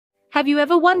Have you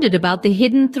ever wondered about the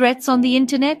hidden threats on the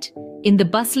internet? In the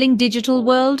bustling digital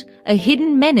world, a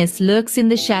hidden menace lurks in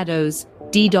the shadows: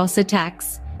 DDoS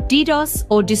attacks. DDoS,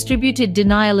 or distributed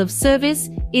denial of service,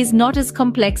 is not as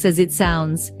complex as it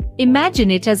sounds.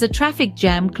 Imagine it as a traffic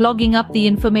jam clogging up the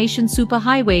information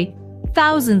superhighway.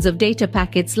 Thousands of data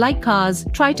packets, like cars,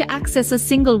 try to access a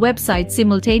single website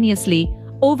simultaneously,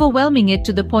 overwhelming it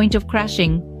to the point of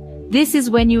crashing. This is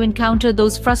when you encounter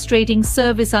those frustrating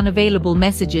service unavailable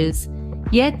messages.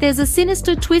 Yet there's a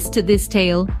sinister twist to this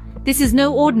tale. This is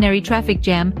no ordinary traffic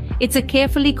jam. It's a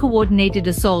carefully coordinated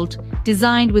assault,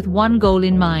 designed with one goal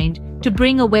in mind: to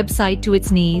bring a website to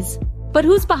its knees. But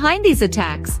who's behind these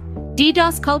attacks?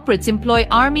 DDoS culprits employ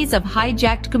armies of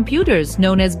hijacked computers,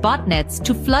 known as botnets,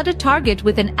 to flood a target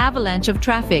with an avalanche of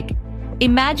traffic.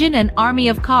 Imagine an army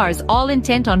of cars all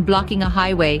intent on blocking a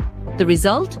highway. The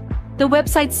result? The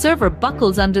website's server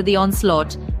buckles under the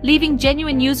onslaught, leaving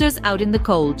genuine users out in the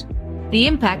cold. The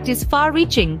impact is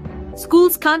far-reaching.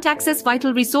 Schools can't access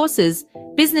vital resources,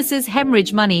 businesses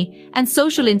hemorrhage money, and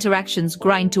social interactions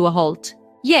grind to a halt.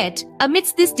 Yet,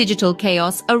 amidst this digital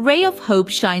chaos, a ray of hope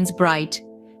shines bright.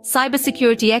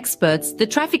 Cybersecurity experts, the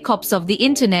traffic cops of the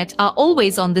internet, are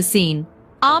always on the scene.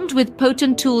 Armed with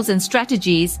potent tools and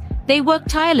strategies, they work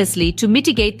tirelessly to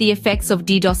mitigate the effects of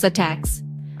DDoS attacks.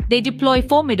 They deploy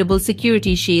formidable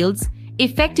security shields,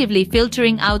 effectively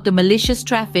filtering out the malicious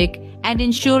traffic and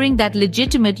ensuring that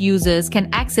legitimate users can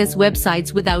access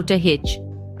websites without a hitch.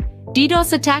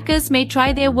 DDoS attackers may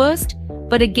try their worst,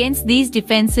 but against these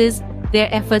defenses, their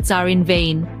efforts are in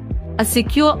vain. A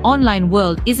secure online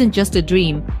world isn't just a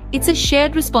dream, it's a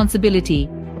shared responsibility.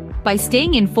 By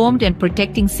staying informed and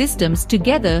protecting systems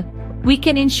together, we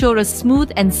can ensure a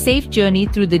smooth and safe journey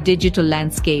through the digital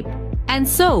landscape. And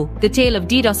so, the tale of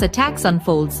DDoS attacks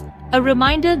unfolds, a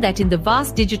reminder that in the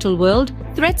vast digital world,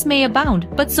 threats may abound,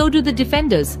 but so do the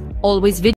defenders, always vigilant.